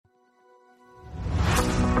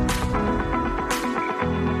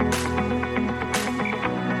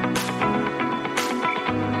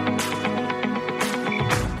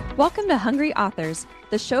Welcome to Hungry Authors,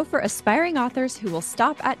 the show for aspiring authors who will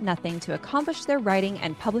stop at nothing to accomplish their writing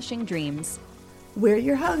and publishing dreams. We're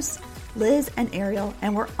your hosts, Liz and Ariel,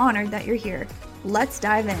 and we're honored that you're here. Let's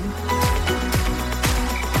dive in.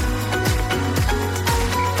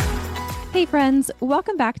 Hey friends,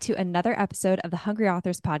 welcome back to another episode of the Hungry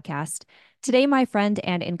Authors podcast. Today, my friend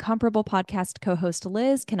and incomparable podcast co-host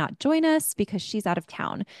Liz cannot join us because she's out of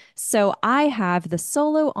town. So I have the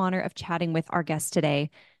solo honor of chatting with our guest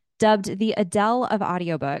today. Dubbed the Adele of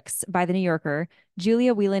audiobooks by The New Yorker,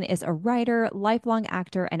 Julia Whelan is a writer, lifelong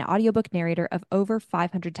actor, and audiobook narrator of over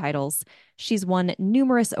 500 titles. She's won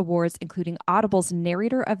numerous awards, including Audible's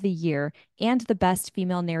Narrator of the Year and the Best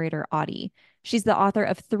Female Narrator Audie. She's the author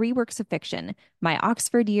of 3 works of fiction, My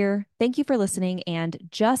Oxford Year, Thank You for Listening, and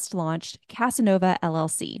just launched Casanova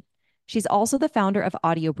LLC. She's also the founder of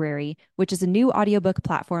Audiobrary, which is a new audiobook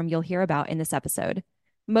platform you'll hear about in this episode.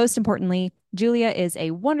 Most importantly, Julia is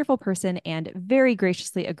a wonderful person and very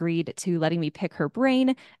graciously agreed to letting me pick her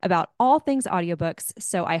brain about all things audiobooks,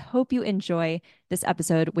 so I hope you enjoy this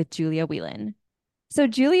episode with Julia Whelan. So,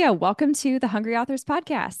 Julia, welcome to the Hungry Authors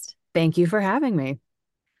podcast. Thank you for having me.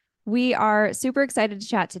 We are super excited to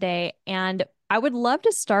chat today, and I would love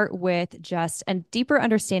to start with just a deeper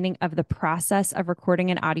understanding of the process of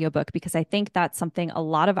recording an audiobook, because I think that's something a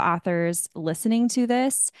lot of authors listening to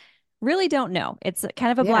this really don't know. It's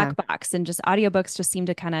kind of a black box, and just audiobooks just seem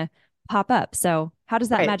to kind of pop up. So how does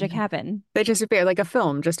that magic happen? They just appear like a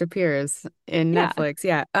film just appears in Netflix.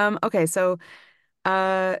 Yeah. Okay. So,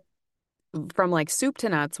 from like soup to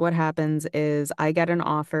nuts, what happens is I get an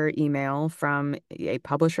offer email from a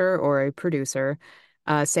publisher or a producer,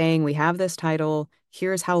 saying we have this title.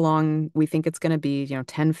 Here's how long we think it's going to be,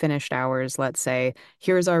 10 finished hours, let's say.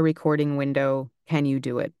 Here's our recording window. Can you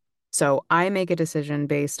do it? So I make a decision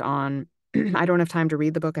based on I don't have time to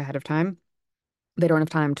read the book ahead of time. They don't have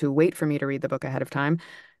time to wait for me to read the book ahead of time.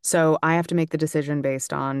 So I have to make the decision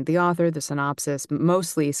based on the author, the synopsis,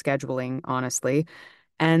 mostly scheduling, honestly.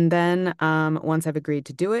 And then once I've agreed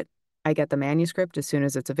to do it, I get the manuscript as soon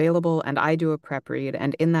as it's available, and I do a prep read.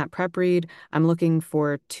 And in that prep read, I'm looking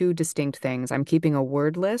for 2 distinct things. I'm keeping a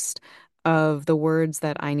word list of the words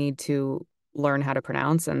that I need to learn how to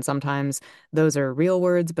pronounce. And sometimes those are real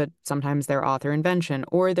words, but sometimes they're author invention,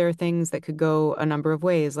 or they're things that could go a number of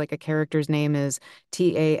ways, like a character's name is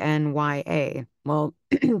Tanya. Well,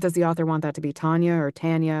 does the author want that to be Tanya or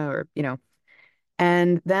Tanya or.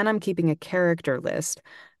 And then I'm keeping a character list.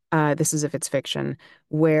 This is if it's fiction,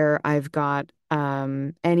 where I've got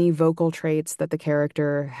any vocal traits that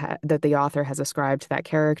that the author has ascribed to that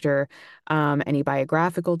character, any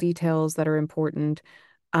biographical details that are important.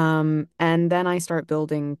 And then I start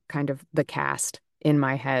building kind of the cast in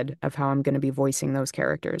my head of how I'm going to be voicing those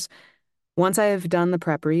characters. Once I've done the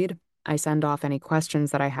prep read, I send off any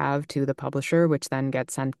questions that I have to the publisher, which then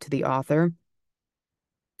gets sent to the author.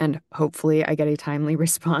 And hopefully I get a timely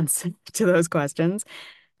response to those questions.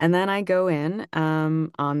 And then I go in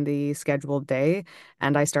on the scheduled day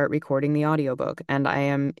and I start recording the audiobook. And I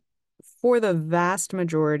am, for the vast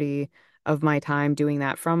majority of my time, doing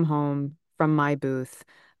that from home, from my booth,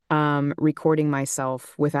 recording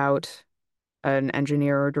myself without an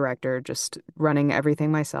engineer or director, just running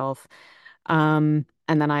everything myself. And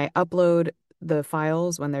then I upload the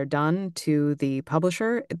files when they're done to the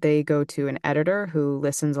publisher. They go to an editor who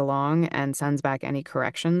listens along and sends back any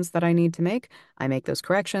corrections that I need to make. I make those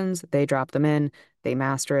corrections, they drop them in, they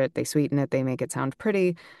master it, they sweeten it, they make it sound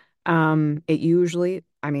pretty. It usually,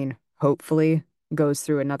 hopefully, goes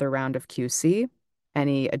through another round of QC.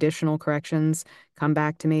 Any additional corrections come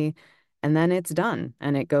back to me, and then it's done.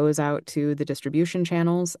 And it goes out to the distribution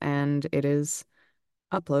channels, and it is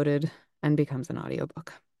uploaded and becomes an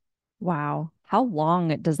audiobook. Wow. How long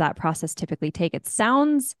does that process typically take? It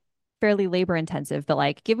sounds fairly labor intensive,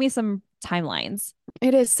 but give me some timelines.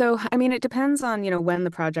 It is. So, it depends on, when the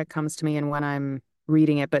project comes to me and when I'm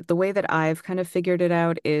reading it. But the way that I've kind of figured it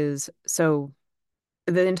out is, so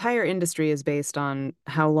the entire industry is based on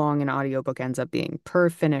how long an audiobook ends up being per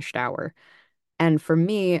finished hour. And for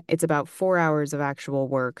me, it's about 4 hours of actual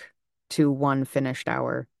work to 1 finished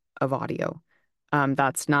hour of audio.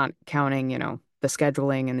 That's not counting, the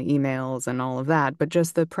scheduling and the emails and all of that, but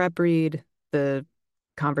just the prep read, the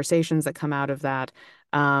conversations that come out of that,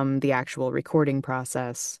 the actual recording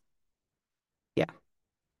process. Yeah.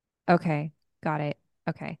 Okay. Got it.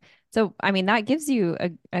 Okay. So, that gives you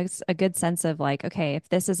a good sense of okay, if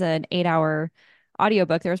this is an 8-hour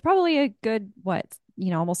audiobook, there's probably a good,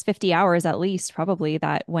 almost 50 hours at least probably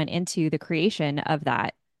that went into the creation of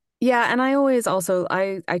that. Yeah, and I always also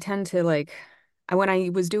I tend to When I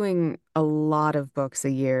was doing a lot of books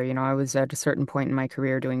a year, I was at a certain point in my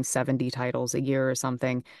career doing 70 titles a year or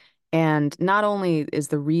something. And not only is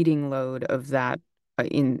the reading load of that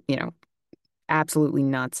absolutely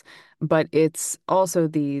nuts, but it's also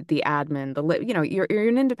the admin, you're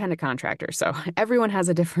an independent contractor, so everyone has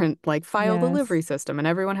a different like file delivery Yes. system, and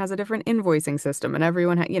everyone has a different invoicing system, and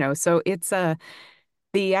everyone so it's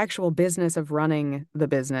the actual business of running the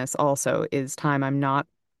business also is time I'm not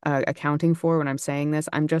accounting for when I'm saying this.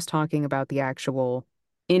 I'm just talking about the actual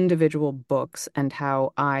individual books and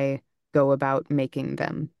how I go about making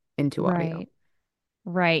them into audio. Right.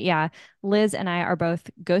 Right. Yeah. Liz and I are both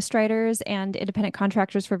ghostwriters and independent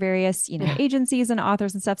contractors for various, Yeah. agencies and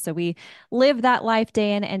authors and stuff. So we live that life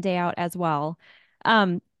day in and day out as well.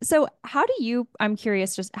 So how do you, I'm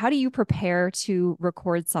curious, just how do you prepare to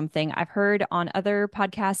record something? I've heard on other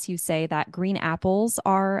podcasts you say that green apples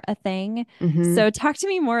are a thing. hmm So talk to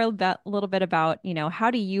me more about a little bit about, how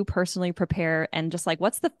do you personally prepare and just like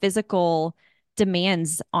what's the physical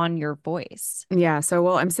demands on your voice? Yeah, so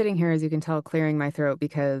well, I'm sitting here, as you can tell, clearing my throat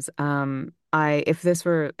because if this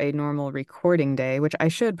were a normal recording day, which I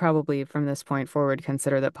should probably from this point forward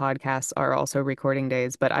consider that podcasts are also recording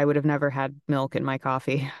days, but I would have never had milk in my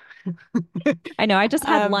coffee. I know I just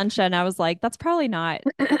had Um, lunch and I was like, that's probably not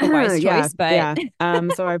a wise yeah, choice, but yeah.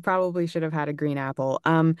 So I probably should have had a green apple.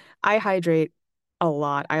 I hydrate a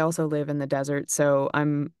lot. I also live in the desert, so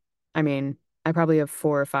I mean, I probably have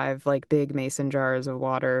 4 or 5 like big mason jars of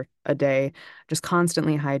water a day, just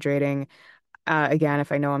constantly hydrating. Again,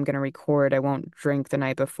 if I know I'm going to record, I won't drink the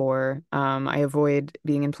night before. I avoid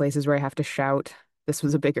being in places where I have to shout. This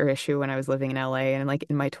was a bigger issue when I was living in LA and like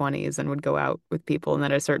in my 20s and would go out with people. And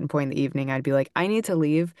then at a certain point in the evening, I'd be like, I need to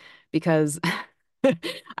leave because I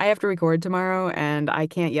have to record tomorrow and I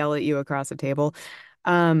can't yell at you across a table.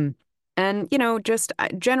 Um, and, just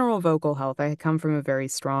general vocal health. I come from a very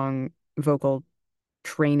strong vocal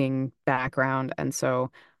training background. And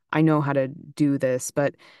so I know how to do this.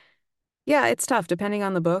 But yeah, it's tough depending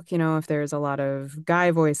on the book, if there's a lot of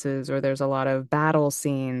guy voices or there's a lot of battle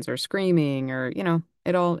scenes or screaming or,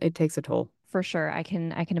 it takes a toll. for sure, I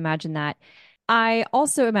can imagine that. I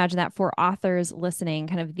also imagine that for authors listening,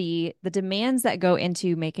 kind of the demands that go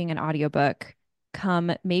into making an audiobook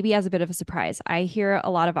come maybe as a bit of a surprise. I hear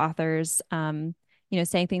a lot of authors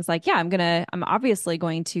saying things like, yeah, I'm obviously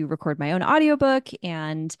going to record my own audiobook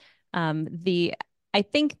and the I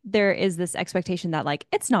think there is this expectation that like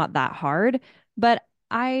it's not that hard, but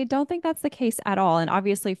I don't think that's the case at all. And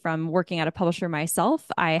obviously, from working at a publisher myself,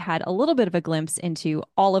 I had a little bit of a glimpse into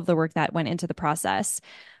all of the work that went into the process.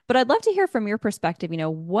 But I'd love to hear from your perspective,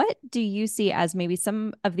 what do you see as maybe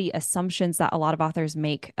some of the assumptions that a lot of authors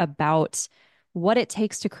make about what it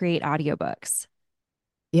takes to create audiobooks?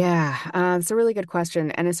 Yeah, it's a really good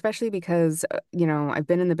question. And especially because, I've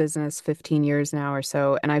been in the business 15 years now or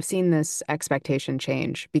so, and I've seen this expectation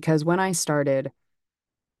change because when I started,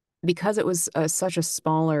 because it was such a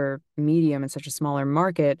smaller medium and such a smaller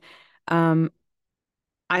market, um,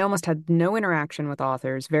 I almost had no interaction with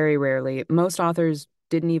authors, very rarely. Most authors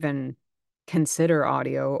didn't even consider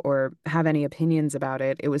audio or have any opinions about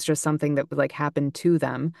it. It was just something that would like happen to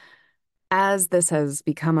them. As this has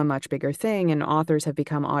become a much bigger thing and authors have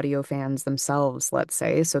become audio fans themselves, let's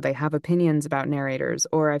say, so they have opinions about narrators,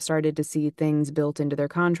 or I've started to see things built into their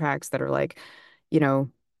contracts that are like, you know,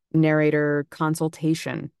 narrator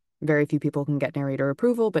consultation. Very few people can get narrator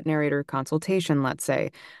approval, but narrator consultation, let's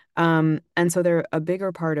say. And so they're a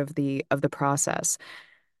bigger part of the process.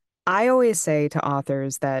 I always say to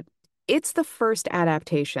authors that it's the first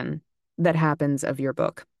adaptation that happens of your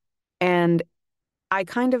book. And I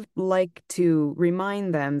kind of like to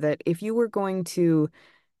remind them that if you were going to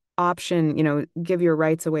give your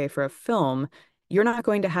rights away for a film, you're not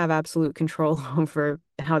going to have absolute control over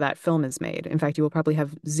how that film is made. In fact, you will probably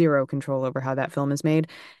have zero control over how that film is made.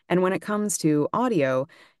 And when it comes to audio,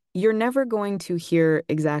 you're never going to hear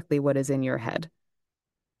exactly what is in your head,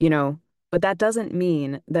 you know? But that doesn't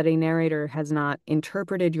mean that a narrator has not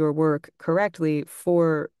interpreted your work correctly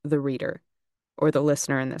for the reader or the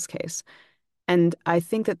listener in this case. And I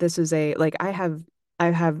think that this is like I have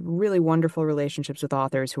really wonderful relationships with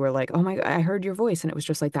authors who are like, "Oh my, I heard your voice and it was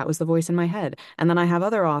just like that was the voice in my head." And then I have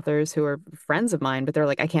other authors who are friends of mine, but they're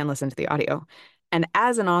like, "I can't listen to the audio." And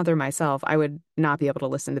as an author myself, I would not be able to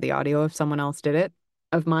listen to the audio if someone else did it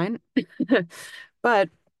of mine. But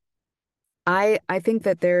I think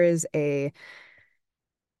that there is a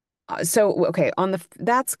so okay,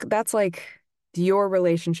 that's like your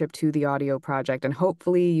relationship to the audio project, and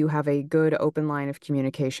hopefully you have a good open line of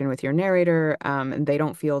communication with your narrator, and they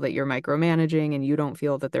don't feel that you're micromanaging, and you don't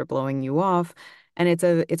feel that they're blowing you off. And it's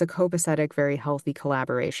a copacetic, very healthy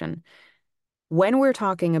collaboration. When we're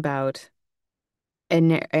talking about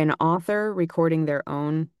an author recording their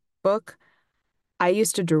own book, I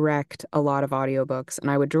used to direct a lot of audiobooks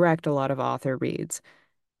and I would direct a lot of author reads.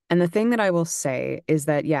 And the thing that I will say is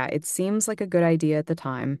that, yeah, it seems like a good idea at the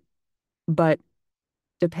time, but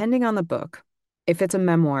depending on the book, if it's a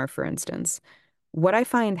memoir, for instance, what I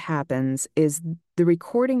find happens is the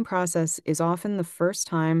recording process is often the first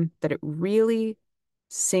time that it really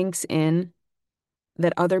sinks in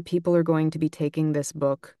that other people are going to be taking this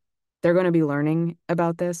book. They're going to be learning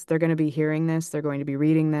about this. They're going to be hearing this. They're going to be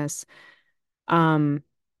reading this. Um,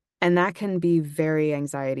 and that can be very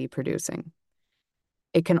anxiety producing.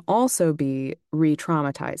 It can also be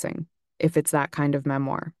re-traumatizing if it's that kind of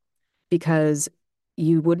memoir, because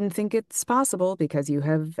you wouldn't think it's possible because you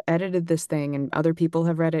have edited this thing and other people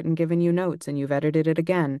have read it and given you notes and you've edited it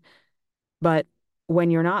again. But when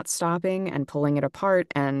you're not stopping and pulling it apart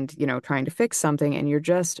and, trying to fix something and you're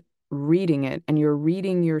just reading it and you're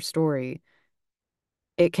reading your story,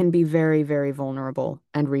 it can be very, very vulnerable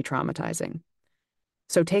and re-traumatizing.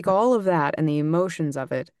 So take all of that and the emotions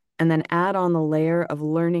of it, and then add on the layer of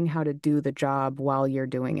learning how to do the job while you're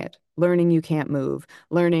doing it. Learning you can't move,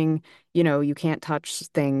 learning, you can't touch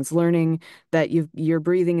things, learning that your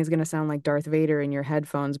breathing is going to sound like Darth Vader in your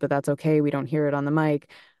headphones, but that's okay. We don't hear it on the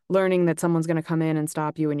mic. Learning that someone's going to come in and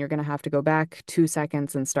stop you and you're going to have to go back 2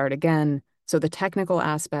 seconds and start again. So the technical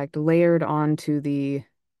aspect layered onto the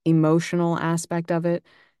emotional aspect of it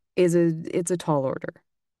it's a tall order.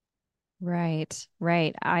 Right,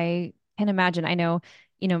 right. I can imagine. I know,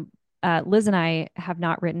 you know, Liz and I have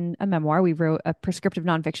not written a memoir. We wrote a prescriptive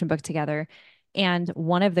nonfiction book together. And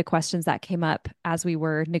one of the questions that came up as we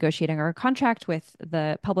were negotiating our contract with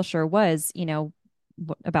the publisher was,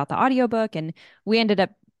 about the audiobook. And we ended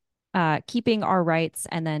up keeping our rights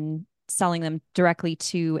and then selling them directly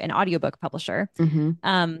to an audiobook publisher.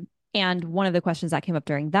 Mm-hmm. And one of the questions that came up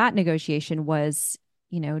during that negotiation was,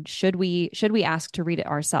 should we ask to read it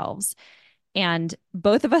ourselves? And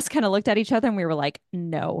both of us kind of looked at each other and we were like,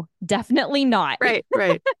 no, definitely not. Right,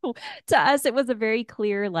 right. To us, it was a very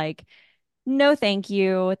clear, like, no, thank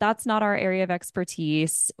you. That's not our area of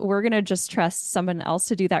expertise. We're going to just trust someone else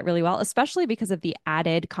to do that really well, especially because of the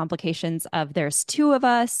added complications of there's two of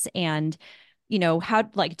us. And, how,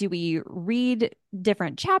 like, do we read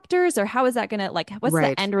different chapters or how is that going to, like, what's the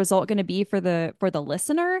Right. end result going to be for the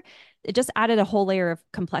listener? It just added a whole layer of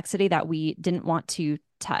complexity that we didn't want to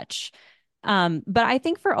touch. But I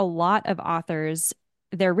think for a lot of authors,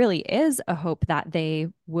 there really is a hope that they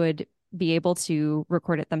would be able to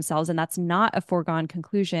record it themselves. And that's not a foregone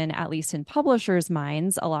conclusion, at least in publishers'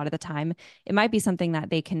 minds, a lot of the time. It might be something that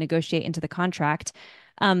they can negotiate into the contract.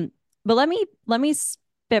 Um, but let me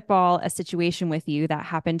spitball a situation with you that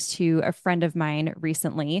happened to a friend of mine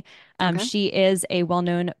recently. Okay. She is a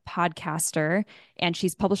well-known podcaster, and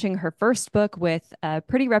she's publishing her first book with a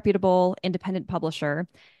pretty reputable independent publisher.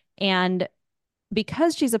 And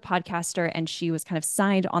because she's a podcaster and she was kind of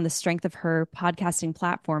signed on the strength of her podcasting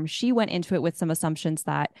platform, she went into it with some assumptions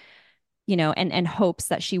that, and hopes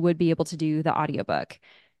that she would be able to do the audiobook.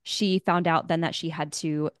 She found out then that she had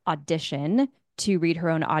to audition to read her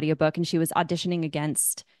own audiobook, and she was auditioning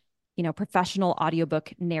against, professional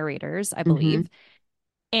audiobook narrators, I Mm-hmm. believe.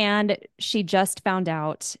 And she just found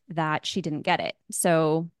out that she didn't get it.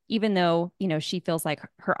 So even though, she feels like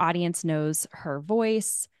her audience knows her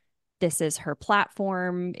voice, this is her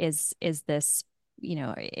platform, is this,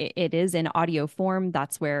 it is in audio form,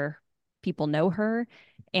 that's where people know her,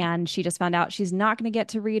 and she just found out she's not going to get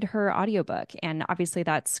to read her audiobook, and obviously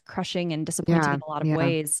that's crushing and disappointing Yeah, in a lot of yeah.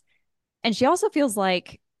 ways. And she also feels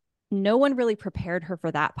like no one really prepared her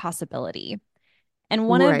for that possibility. And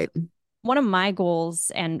Right. one of my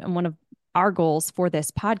goals and one of our goals for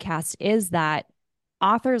this podcast is that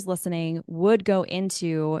authors listening would go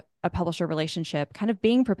into a publisher relationship kind of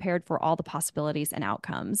being prepared for all the possibilities and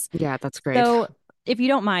outcomes. Yeah, that's great. So, if you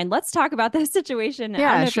don't mind, let's talk about this situation. I don't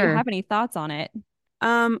Yeah, know if you sure. have any thoughts on it.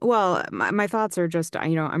 Well, my thoughts are just,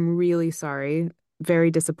 I'm really sorry.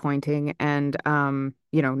 Very disappointing. And,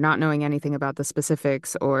 not knowing anything about the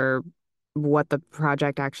specifics or what the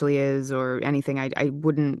project actually is or anything, I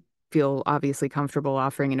wouldn't feel obviously comfortable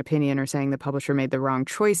offering an opinion or saying the publisher made the wrong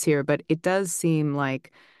choice here. But it does seem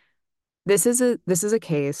like this is a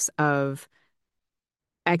case of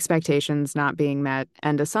expectations not being met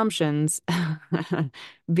and assumptions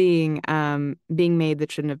being made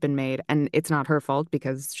that shouldn't have been made. And it's not her fault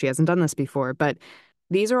because she hasn't done this before, but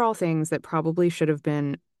these are all things that probably should have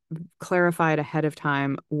been clarified ahead of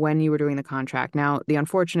time when you were doing the contract. Now, the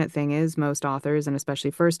unfortunate thing is most authors, and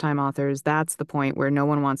especially first-time authors, that's the point where no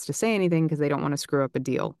one wants to say anything because they don't want to screw up a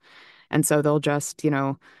deal. And so they'll just,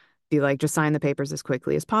 be like, just sign the papers as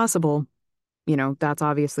quickly as possible. That's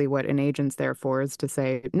obviously what an agent's there for, is to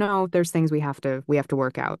say, no, there's things we have to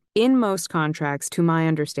work out. In most contracts, to my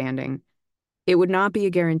understanding, it would not be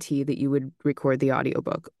a guarantee that you would record the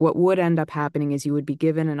audiobook. What would end up happening is you would be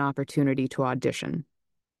given an opportunity to audition.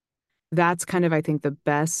 That's kind of, I think, the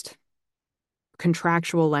best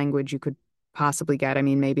contractual language you could possibly get. I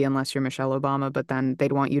mean, maybe unless you're Michelle Obama, but then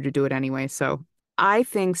they'd want you to do it anyway. So I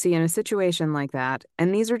think, see, in a situation like that,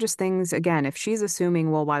 and these are just things, again, if she's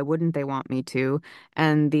assuming, well, why wouldn't they want me to?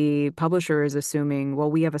 And the publisher is assuming,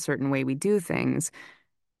 well, we have a certain way we do things.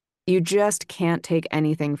 You just can't take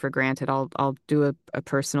anything for granted. I'll do a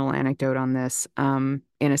personal anecdote on this in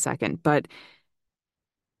a second, but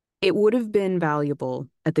it would have been valuable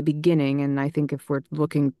at the beginning, and I think if we're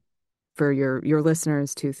looking for your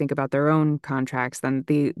listeners to think about their own contracts, then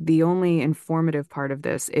the only informative part of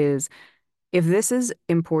this is if this is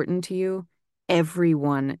important to you,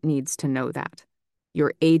 everyone needs to know that.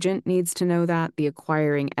 Your agent needs to know that. The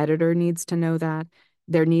acquiring editor needs to know that.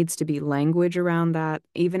 There needs to be language around that,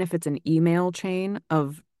 even if it's an email chain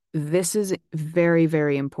of this is very,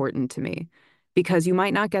 very important to me. Because you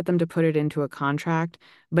might not get them to put it into a contract,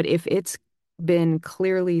 but if it's been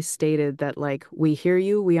clearly stated that, like, we hear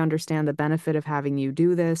you, we understand the benefit of having you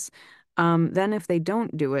do this, then if they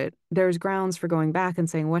don't do it, there's grounds for going back and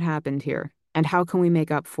saying, what happened here? And how can we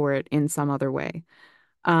make up for it in some other way?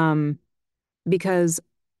 Um, because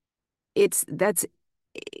it's that's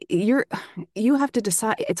you're you have to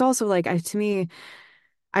decide. It's also like to me,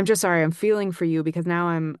 I'm just sorry, I'm feeling for you because now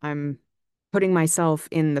I'm putting myself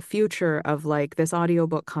in the future of like this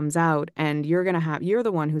audiobook comes out and you're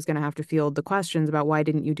the one who's gonna have to field the questions about why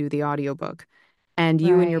didn't you do the audiobook? And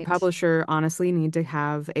you and your Right. publisher honestly need to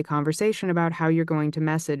have a conversation about how you're going to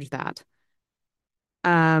message that.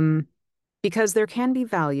 Um, because there can be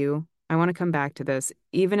value. I want to come back to this.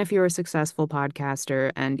 Even if you're a successful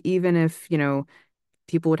podcaster and even if,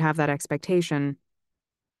 people would have that expectation,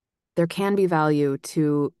 there can be value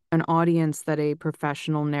to an audience that a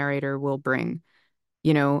professional narrator will bring.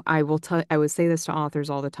 I would say this to authors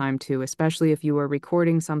all the time too, especially if you are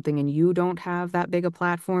recording something and you don't have that big a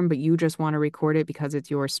platform, but you just want to record it because it's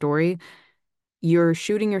your story. You're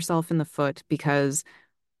shooting yourself in the foot because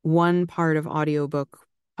one part of audiobook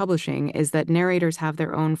publishing is that narrators have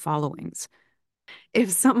their own followings.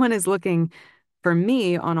 If someone is looking for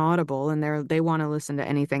me on Audible and they want to listen to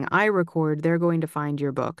anything I record, they're going to find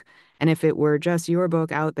your book. And if it were just your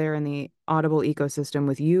book out there in the Audible ecosystem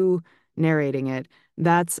with you narrating it,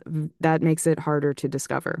 that makes it harder to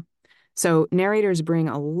discover. So narrators bring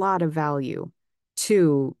a lot of value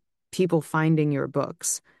to people finding your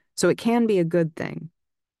books. So it can be a good thing.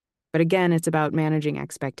 But again, it's about managing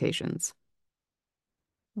expectations.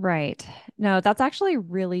 Right. No, that's actually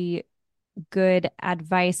really good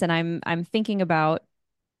advice. And I'm thinking about,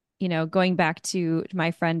 going back to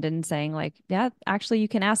my friend and saying like, yeah, actually you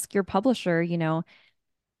can ask your publisher,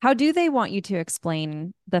 how do they want you to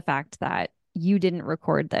explain the fact that you didn't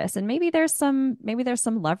record this? And maybe there's some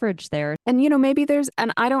leverage there. And maybe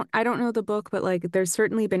and I don't know the book, but like there's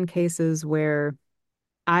certainly been cases where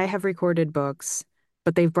I have recorded books,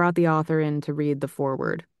 but they've brought the author in to read the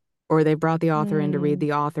foreword, or they've brought the author in to read Mm,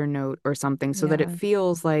 the author note or something so that it yeah.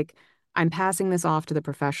 feels like I'm passing this off to the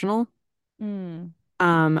professional. Mm,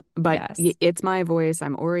 But yes. it's my voice.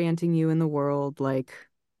 I'm orienting you in the world. Like,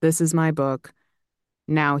 this is my book.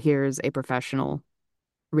 Now here's a professional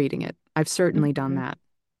reading it. I've certainly done Mhm. that.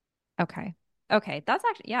 Okay. Okay. That's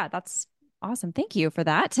actually, yeah, that's awesome. Thank you for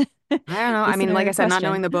that. I don't know. I The mean, like I scenario said, not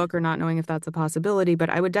knowing question. the book or not knowing if that's a possibility, but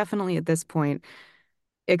I would definitely at this point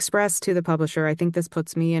express to the publisher, I think this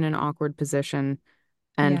puts me in an awkward position,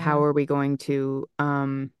 and how Yeah. are we going to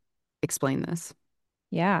explain this?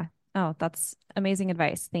 Yeah. Oh, that's amazing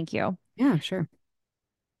advice. Thank you. Yeah, sure.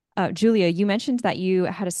 Julia, you mentioned that you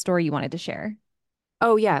had a story you wanted to share.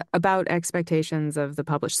 Oh, yeah, about expectations of the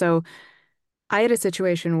published. So I had a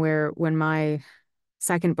situation where when my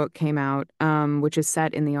second book came out, which is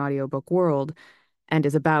set in the audiobook world and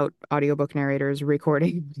is about audiobook narrators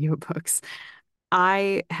recording audiobooks,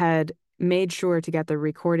 I had made sure to get the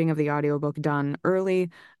recording of the audiobook done early.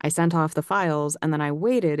 I sent off the files and then I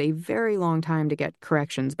waited a very long time to get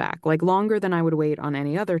corrections back, like longer than I would wait on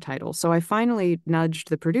any other title. So I finally nudged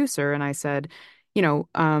the producer and I said, you know,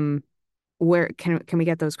 where can we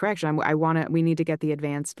get those corrections? We need to get the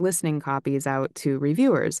advanced listening copies out to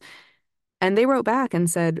reviewers. And they wrote back and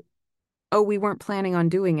said, "Oh, we weren't planning on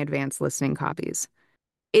doing advanced listening copies."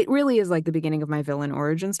 it really is like the beginning of my villain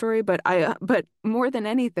origin story, but more than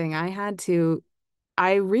anything,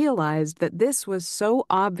 I realized that this was so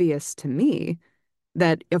obvious to me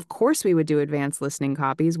that of course we would do advanced listening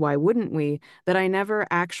copies. Why wouldn't we? That I never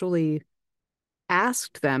actually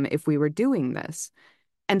asked them if we were doing this.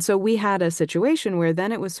 And so we had a situation where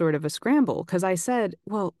then it was sort of a scramble because I said,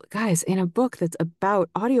 well, guys, in a book that's about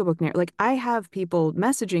audiobook narrative, like I have people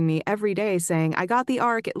messaging me every day saying, I got the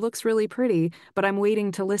arc, it looks really pretty, but I'm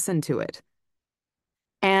waiting to listen to it.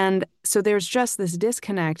 And so there's just this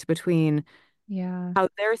disconnect between Yeah. how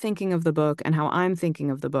they're thinking of the book and how I'm thinking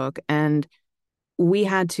of the book. And we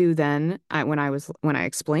had to then, when I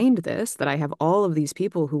explained this, that I have all of these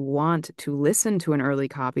people who want to listen to an early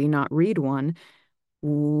copy, not read one.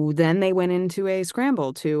 Then they went into a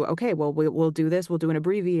scramble to, okay, well, we'll do this. We'll do an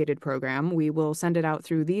abbreviated program. We will send it out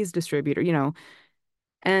through these distributors.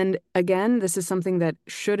 And again, this is something that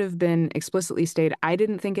should have been explicitly stated. I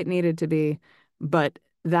didn't think it needed to be, but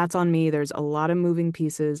that's on me. There's a lot of moving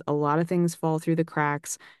pieces. A lot of things fall through the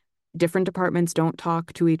cracks. Different departments don't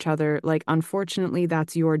talk to each other. Like, unfortunately,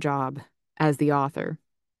 that's your job as the author.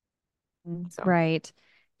 So, Right.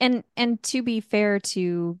 And to be fair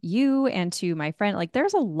to you and to my friend, like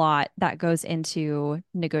there's a lot that goes into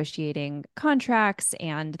negotiating contracts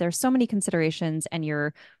and there's so many considerations and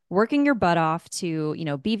you're working your butt off to,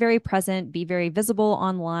 be very present, be very visible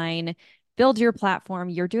online, build your platform.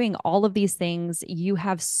 You're doing all of these things. You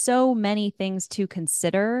have so many things to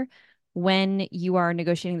consider when you are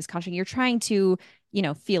negotiating this contract. You're trying to,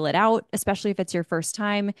 feel it out, especially if it's your first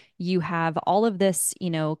time. You have all of this,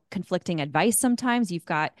 conflicting advice sometimes. You've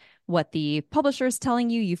got what the publisher is telling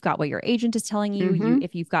you, you've got what your agent is telling you. mm-hmm,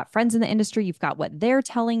 If you've got friends in the industry, you've got what they're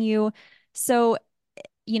telling you. So,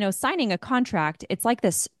 signing a contract, it's like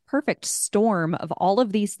this perfect storm of all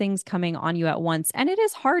of these things coming on you at once. And it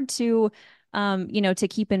is hard to to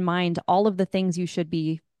keep in mind all of the things you should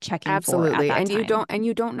be checking for at absolutely. that time. And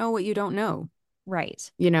you don't know what you don't know.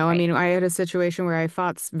 Right. I Right. mean, I had a situation where I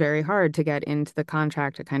fought very hard to get into the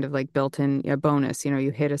contract, a kind of like built in a bonus. You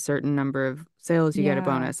hit a certain number of sales, you get a Yeah.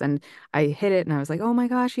 bonus. And I hit it and I was like, oh my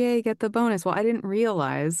gosh, yay, get the bonus. Well, I didn't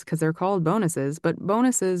realize because they're called bonuses, but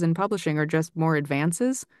bonuses in publishing are just more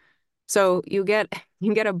advances. So you get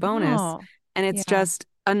a bonus Oh, and it's yeah. just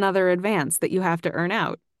another advance that you have to earn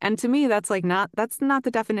out. And to me, that's not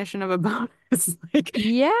the definition of a bonus. Like,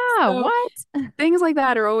 Yeah. so What? things like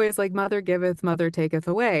that are always like mother giveth, mother taketh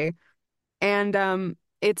away. And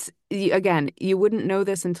again, you wouldn't know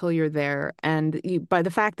this until you're there. And by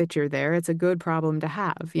the fact that you're there, it's a good problem to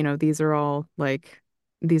have. These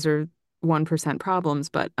are 1% problems,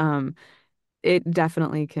 but it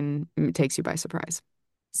definitely takes you by surprise.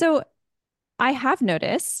 So I have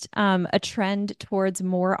noticed a trend towards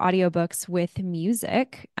more audiobooks with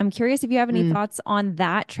music. I'm curious if you have any Mm, thoughts on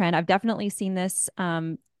that trend. I've definitely seen this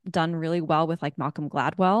done really well with like Malcolm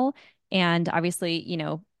Gladwell. And obviously,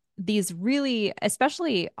 these really,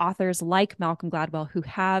 especially authors like Malcolm Gladwell who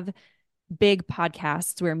have big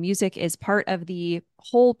podcasts where music is part of the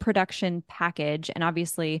whole production package. And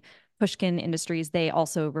obviously, Pushkin Industries, they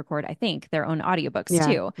also record, I think, their own audiobooks yeah,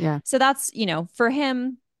 too. yeah. So that's, for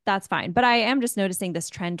him, that's fine. But I am just noticing this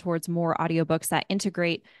trend towards more audiobooks that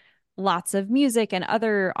integrate lots of music and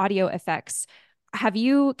other audio effects. Have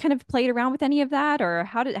you kind of played around with any of that, or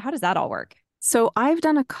how does that all work? So I've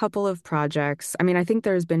done a couple of projects. I mean, I think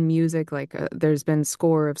there's been music, there's been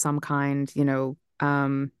score of some kind,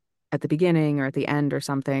 at the beginning or at the end or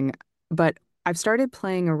something. But I've started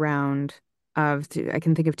playing around I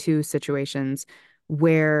can think of two situations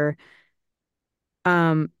where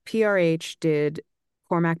PRH did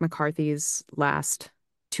Cormac McCarthy's last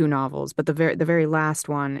two novels, but the very last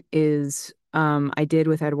one is I did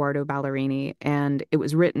with Eduardo Ballerini, and it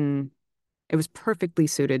was perfectly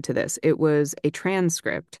suited to this. It was a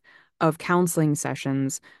transcript of counseling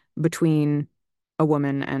sessions between a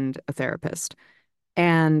woman and a therapist.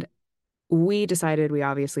 And we decided we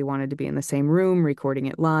obviously wanted to be in the same room, recording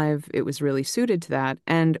it live. It was really suited to that.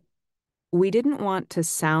 And we didn't want to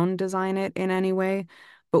sound design it in any way,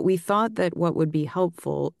 but we thought that what would be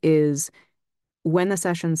helpful is when the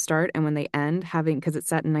sessions start and when they end, having, because it's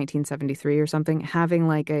set in 1973 or something, having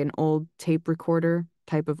like an old tape recorder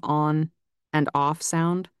type of on and off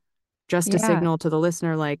sound just to Yeah. signal to the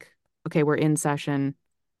listener, like, okay, we're in session,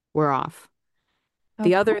 we're off. Oh,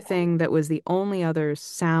 The other cool. thing that was the only other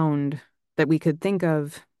sound that we could think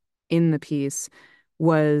of in the piece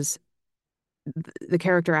was the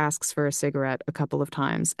character asks for a cigarette a couple of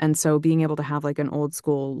times. And so being able to have like an old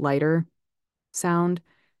school lighter sound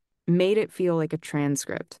made it feel like a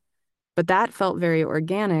transcript. But that felt very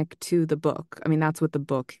organic to the book. I mean, that's what the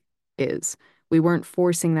book is. We weren't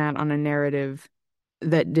forcing that on a narrative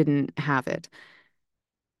that didn't have it.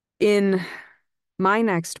 In my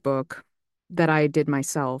next book that I did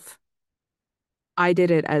myself, I did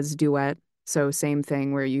it as duet. So same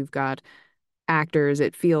thing where you've got actors.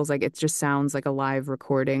 It feels like it just sounds like a live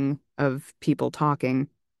recording of people talking.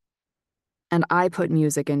 And I put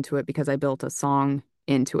music into it because I built a song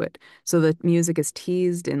into it. So the music is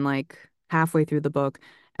teased in like halfway through the book,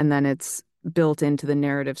 and then it's built into the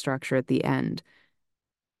narrative structure at the end.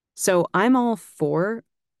 So I'm all for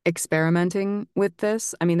experimenting with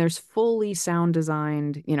this. I mean, there's fully sound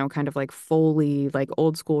designed, kind of like Foley, like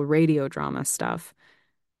old school radio drama stuff.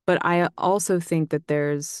 But I also think that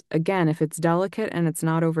there's, again, if it's delicate and it's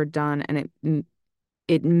not overdone and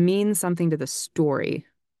it means something to the story,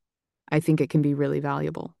 I think it can be really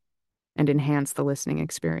valuable and enhance the listening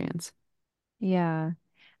experience. Yeah.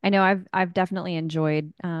 I know I've definitely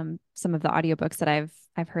enjoyed some of the audiobooks that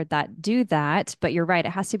I've heard that do that, but you're right,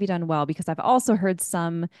 it has to be done well because I've also heard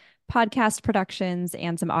some podcast productions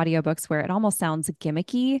and some audiobooks where it almost sounds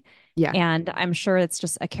gimmicky. Yeah. And I'm sure it's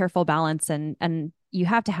just a careful balance and you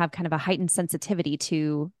have to have kind of a heightened sensitivity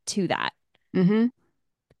to that. hmm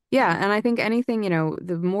Yeah, and I think anything,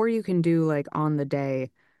 the more you can do like on the day,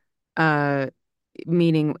 uh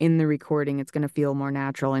meaning in the recording, it's going to feel more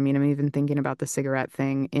natural. I mean, I'm even thinking about the cigarette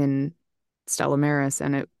thing in Stella Maris,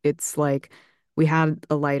 and it's like we had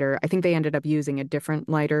a lighter. I think they ended up using a different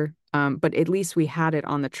lighter, but at least we had it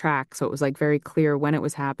on the track, so it was like very clear when it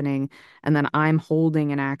was happening. And then I'm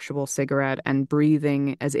holding an actual cigarette and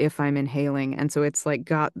breathing as if I'm inhaling, and so it's like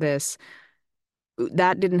got this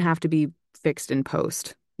that didn't have to be fixed in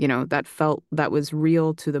post. That was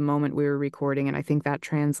real to the moment we were recording, and I think that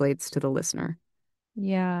translates to the listener.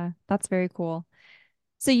 Yeah, that's very cool.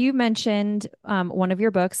 So you mentioned one of your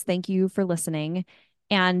books, Thank You for Listening,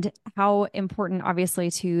 and how important, obviously,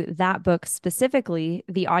 to that book specifically,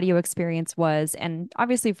 the audio experience was. And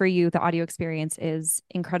obviously, for you, the audio experience is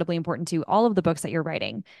incredibly important to all of the books that you're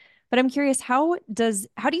writing. But I'm curious, how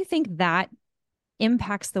do you think that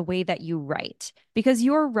impacts the way that you write? Because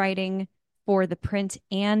you're writing for the print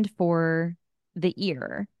and for the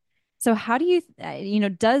ear. So how do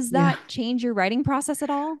does Yeah. that change your writing process at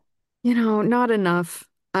all? Not enough.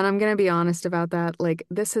 And I'm going to be honest about that. Like,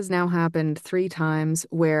 this has now happened 3 times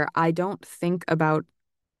where I don't think about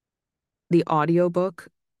the audiobook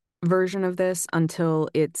version of this until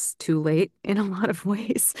it's too late in a lot of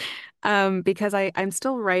ways. Because I'm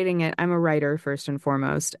still writing it. I'm a writer first and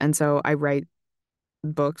foremost. And so I write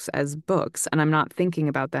books as books, and I'm not thinking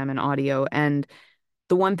about them in audio. And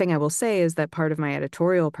the one thing I will say is that part of my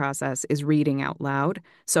editorial process is reading out loud.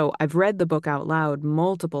 So I've read the book out loud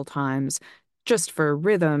multiple times just for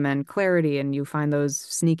rhythm and clarity. And you find those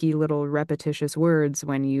sneaky little repetitious words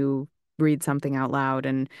when you read something out loud.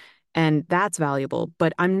 And that's valuable.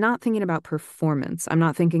 But I'm not thinking about performance. I'm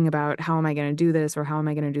not thinking about how am I going to do this or how am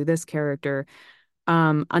I going to do this character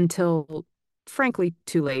until, frankly,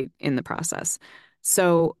 too late in the process.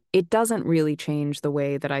 So it doesn't really change the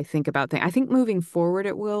way that I think about things. I think moving forward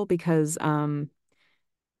it will because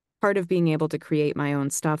part of being able to create my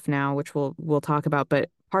own stuff now, which we'll talk about,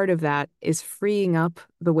 but part of that is freeing up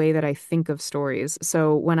the way that I think of stories.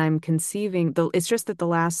 So when I'm conceiving it's just that the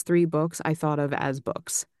last 3 books I thought of as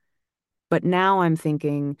books. But now I'm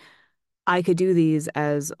thinking I could do these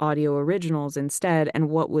as audio originals instead.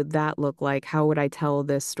 And what would that look like? How would I tell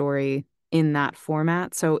this story in that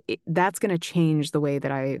format? So that's going to change the way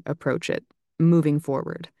that I approach it moving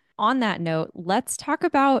forward. On that note, let's talk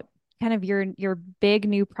about kind of your big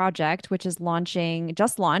new project, which is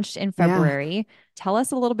just launched in Yeah. February. Tell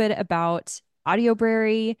us a little bit about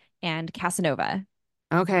Audiobrary and Casanova.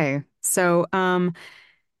 Okay. So,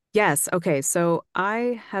 yes. Okay. So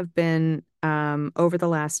I have been, over the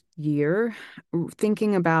last year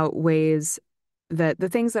thinking about ways that the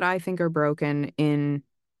things that I think are broken in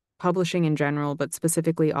publishing in general, but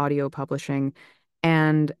specifically audio publishing.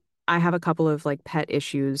 And I have a couple of like pet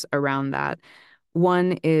issues around that.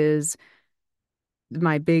 One is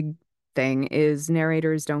my big thing is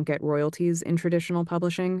narrators don't get royalties in traditional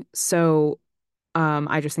publishing. So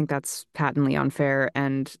I just think that's patently unfair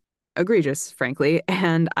and egregious, frankly.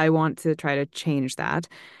 And I want to try to change that.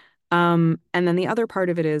 And then the other part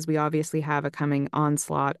of it is we obviously have a coming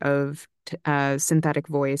onslaught of synthetic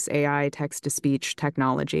voice, AI, text to speech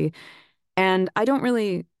technology. And I don't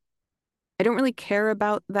really care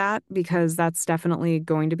about that because that's definitely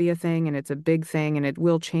going to be a thing and it's a big thing and it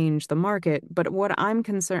will change the market. But what I'm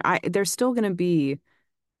concerned, there's still going to be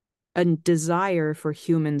a desire for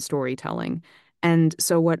human storytelling. And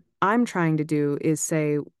so what I'm trying to do is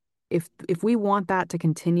say, if we want that to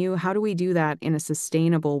continue, how do we do that in a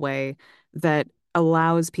sustainable way that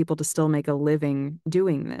allows people to still make a living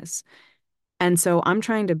doing this? And so I'm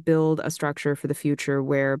trying to build a structure for the future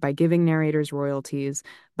where by giving narrators royalties,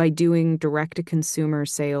 by doing direct to consumer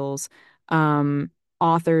sales, um,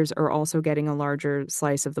 authors are also getting a larger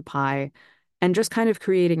slice of the pie and just kind of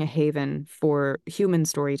creating a haven for human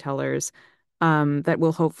storytellers that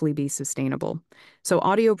will hopefully be sustainable. So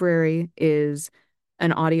Audiobrary is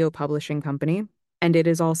an audio publishing company. And it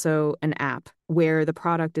is also an app where the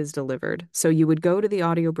product is delivered. So you would go to the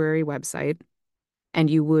Audiobrary website and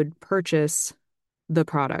you would purchase the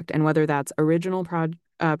product. And whether that's original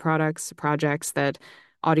projects that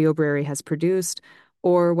Audiobrary has produced,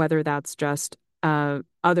 or whether that's just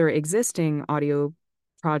other existing audio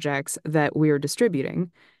projects that we're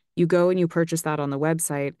distributing, you go and you purchase that on the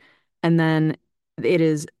website, and then it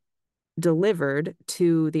is delivered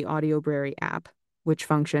to the Audiobrary app, which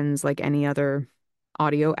functions like any other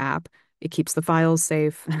audio app. It keeps the files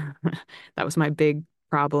safe. That was my big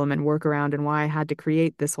problem and workaround and why I had to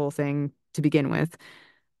create this whole thing to begin with.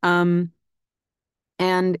 Um,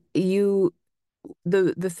 and the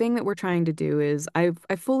thing that we're trying to do is I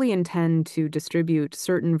fully intend to distribute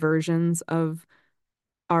certain versions of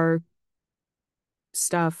our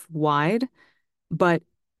stuff wide, but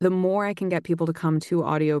the more I can get people to come to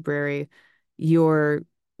Audiobrary, your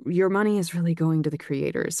your money is really going to the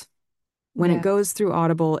creators. When it Yeah. goes through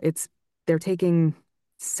Audible, they're taking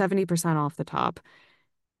 70% off the top.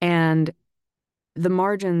 And the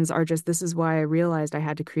margins are just, this is why I realized I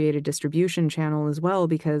had to create a distribution channel as well,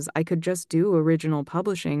 because I could just do original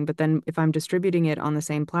publishing, but then if I'm distributing it on the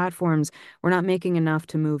same platforms, we're not making enough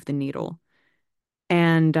to move the needle.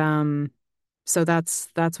 And so that's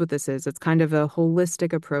what this is. It's kind of a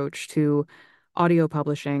holistic approach to audio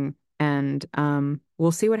publishing, and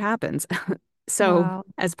we'll see what happens. So, Wow.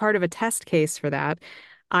 as part of a test case for that,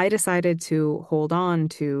 I decided to hold on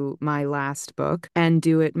to my last book and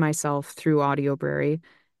do it myself through Audiobrary.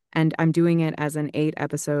 And I'm doing it as an 8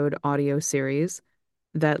 episode audio series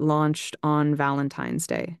that launched on Valentine's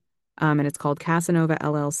Day. And it's called Casanova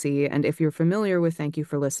LLC. And if you're familiar with Thank You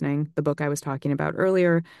for Listening, the book I was talking about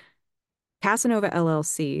earlier, Casanova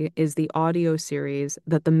LLC is the audio series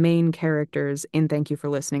that the main characters in Thank You for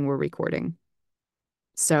Listening were recording.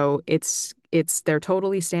 So they're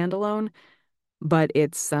totally standalone, but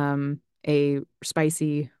it's a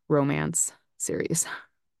spicy romance series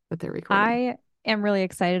that they're recording. I am really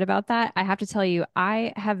excited about that. I have to tell you,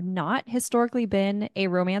 I have not historically been a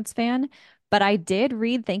romance fan, but I did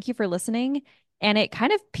read Thank You for Listening, and it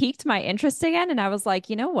kind of piqued my interest again. And I was like,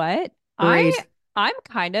 you know what? Great. I'm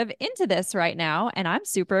kind of into this right now, and I'm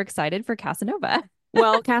super excited for Casanova.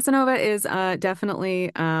 Well, Casanova is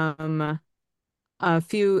definitely a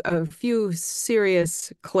few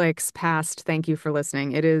serious clicks past Thank You for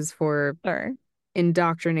Listening. It is for Sure.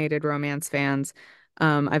 indoctrinated romance fans.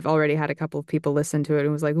 I've already had a couple of people listen to it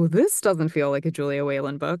and was like, well, this doesn't feel like a Julia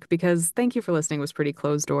Whelan book because Thank You for Listening was pretty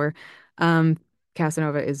closed door. Um,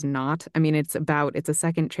 Casanova is not. I mean, it's a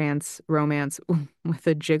second chance romance with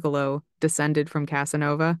a gigolo descended from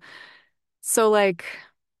Casanova. So like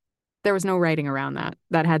there was no writing around that.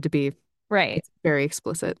 That had to be, Right. it's very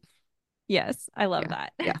explicit. Yes, I love Yeah.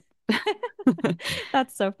 that. Yeah.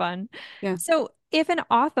 That's so fun. Yeah. So, if an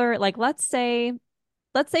author, like let's say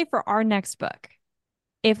for our next book,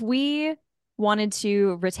 if we wanted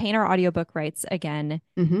to retain our audiobook rights again,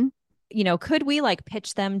 Hmm. could we like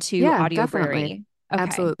pitch them to Yeah, definitely. Audiobrary? Okay.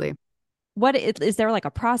 Absolutely. Is there like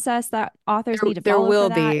a process that authors There, need to there follow for will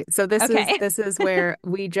that? be. So this is Okay. this is where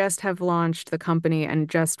we just have launched the company and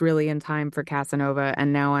just really in time for Casanova,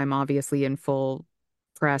 and now I'm obviously in full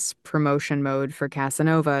press promotion mode for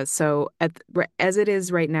Casanova. So as it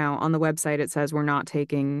is right now on the website, it says we're not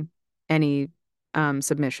taking any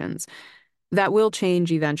submissions. That will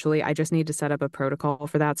change eventually. I just need to set up a protocol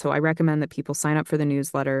for that. So I recommend that people sign up for the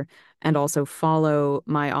newsletter and also follow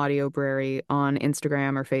my Audiobrary on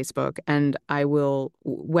Instagram or Facebook. And I will,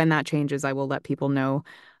 when that changes, I will let people know.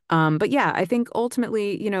 But yeah, I think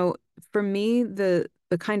ultimately, for me, the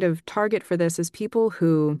kind of target for this is people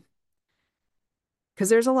who, because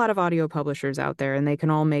there's a lot of audio publishers out there and they can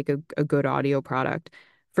all make a good audio product.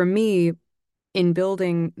 For me, in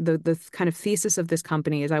building the kind of thesis of this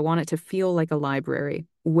company is I want it to feel like a library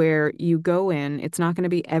where you go in. It's not going to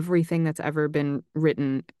be everything that's ever been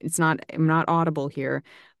written. I'm not Audible here,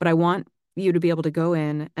 but I want you to be able to go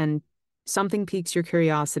in and something piques your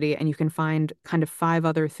curiosity and you can find kind of 5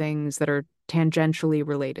 other things that are tangentially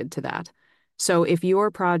related to that. So if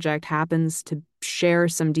your project happens to share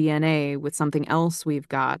some DNA with something else we've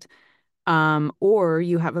got, Or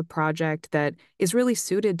you have a project that is really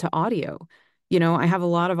suited to audio. I have a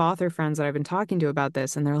lot of author friends that I've been talking to about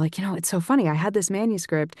this, and they're like, it's so funny. I had this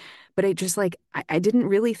manuscript, but it just like, I didn't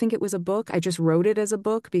really think it was a book. I just wrote it as a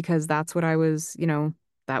book because that's what I was,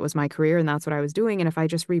 that was my career and that's what I was doing. And if I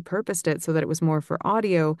just repurposed it so that it was more for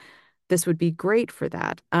audio, this would be great for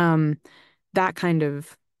that. That kind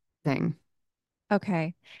of thing.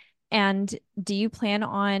 Okay. And do you plan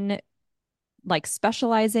on like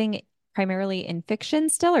specializing primarily in fiction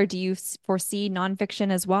still, or do you foresee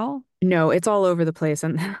nonfiction as well? No, it's all over the place.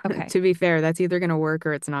 And Okay. to be fair, that's either going to work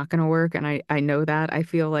or it's not going to work. And I know that. I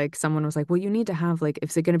feel like someone was like, well, you need to have like,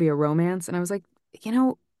 is it going to be a romance? And I was like, you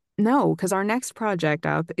know, no, because our next project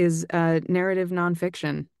up is narrative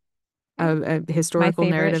nonfiction, Okay. My historical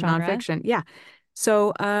favorite narrative genre. nonfiction. Yeah.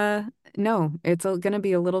 So, no, it's going to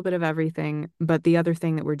be a little bit of everything. But the other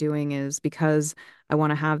thing that we're doing is because I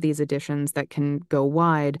want to have these editions that can go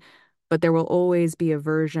wide, but there will always be a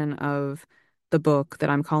version of the book that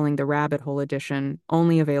I'm calling the Rabbit Hole Edition,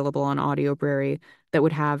 only available on Audiobrary, that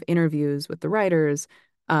would have interviews with the writers,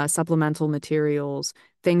 supplemental materials,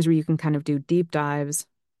 things where you can kind of do deep dives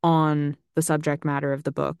on the subject matter of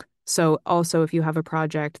the book. So also, if you have a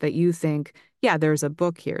project that you think, yeah, there's a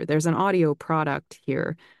book here, there's an audio product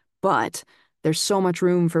here, but there's so much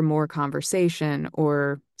room for more conversation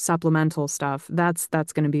or supplemental stuff, that's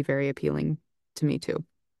going to be very appealing to me too.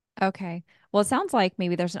 Okay. Well, it sounds like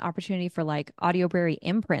maybe there's an opportunity for like Audiobrary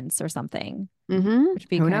imprints or something, which would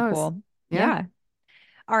be Who kind of knows? cool. Yeah. Yeah.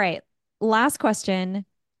 All right. Last question.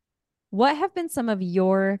 What have been some of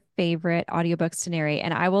your favorite audiobooks to narrate?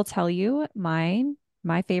 And I will tell you mine,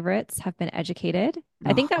 my favorites have been Educated. Oh.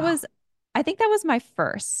 I think that was my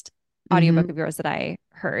first audiobook hmm of yours that I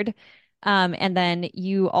heard. And then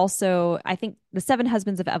you also, I think The Seven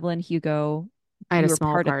Husbands of Evelyn Hugo, I had a you were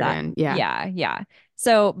small part of part that. in. Yeah. Yeah, yeah.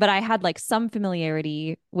 So, but I had like some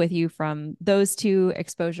familiarity with you from those two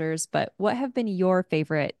exposures, but what have been your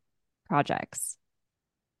favorite projects?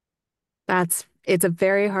 It's a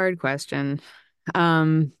very hard question.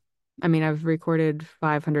 Um, I mean, I've recorded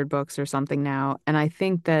 500 books or something now, and I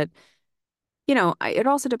think that, it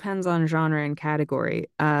also depends on genre and category.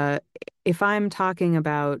 If I'm talking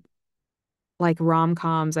about like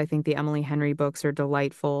rom-coms, I think the Emily Henry books are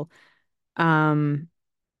delightful. Um,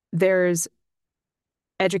 there's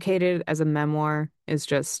Educated as a memoir is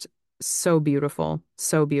just so beautiful,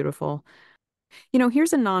 so beautiful.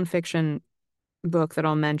 Here's a nonfiction book that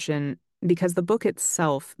I'll mention because the book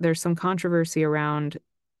itself, there's some controversy around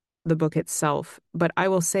the book itself, but I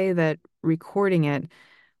will say that recording it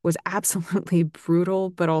was absolutely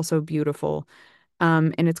brutal, but also beautiful.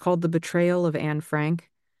 And it's called The Betrayal of Anne Frank.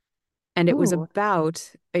 And it was Ooh.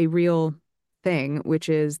 about a real thing, which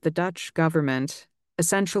is the Dutch government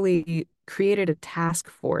essentially created a task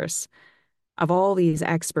force of all these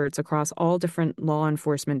experts across all different law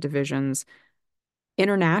enforcement divisions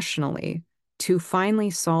internationally to finally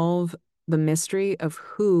solve the mystery of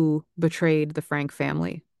who betrayed the Frank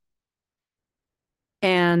family.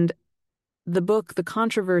 And the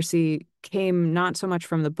controversy came not so much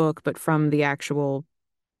from the book, but from the actual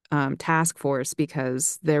task force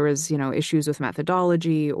because there was, issues with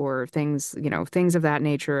methodology or things, things of that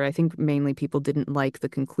nature. I think mainly people didn't like the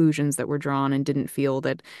conclusions that were drawn and didn't feel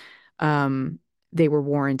that um, they were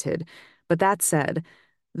warranted. But that said,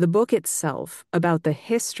 the book itself about the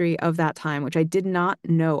history of that time, which I did not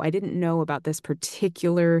know, I didn't know about this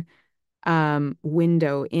particular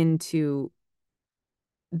window into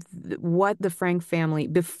what the Frank family,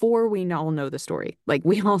 before we all know the story. Like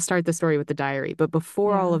we all start the story with the diary, but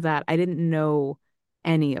before all Yeah. of that, I didn't know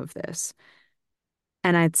any of this.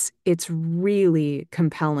 And it's really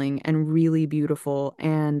compelling and really beautiful.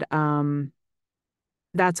 And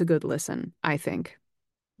that's a good listen, I think.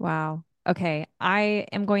 Wow. Okay. I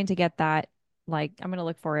am going to get that. Like, I'm going to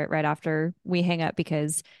look for it right after we hang up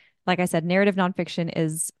because, like I said, narrative nonfiction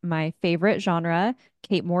is my favorite genre.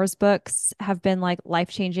 Kate Moore's books have been like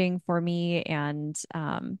life-changing for me and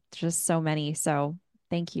just so many. So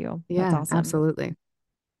thank you. That's Yeah, awesome. absolutely.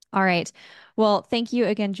 All right. Well, thank you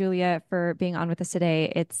again, Julia, for being on with us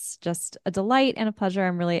today. It's just a delight and a pleasure.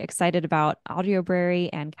 I'm really excited about Audiobrary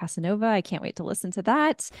and Casanova. I can't wait to listen to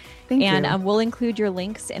that. Thank And you. we'll include your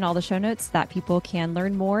links in all the show notes so that people can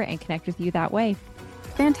learn more and connect with you that way.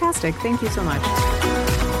 Fantastic. Thank you so much.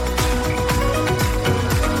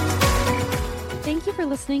 Thank you for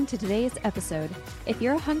listening to today's episode. If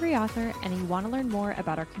you're a hungry author and you want to learn more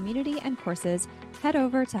about our community and courses, head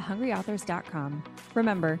over to hungryauthors.com.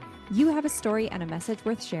 Remember, you have a story and a message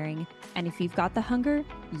worth sharing, and if you've got the hunger,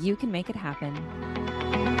 you can make it happen.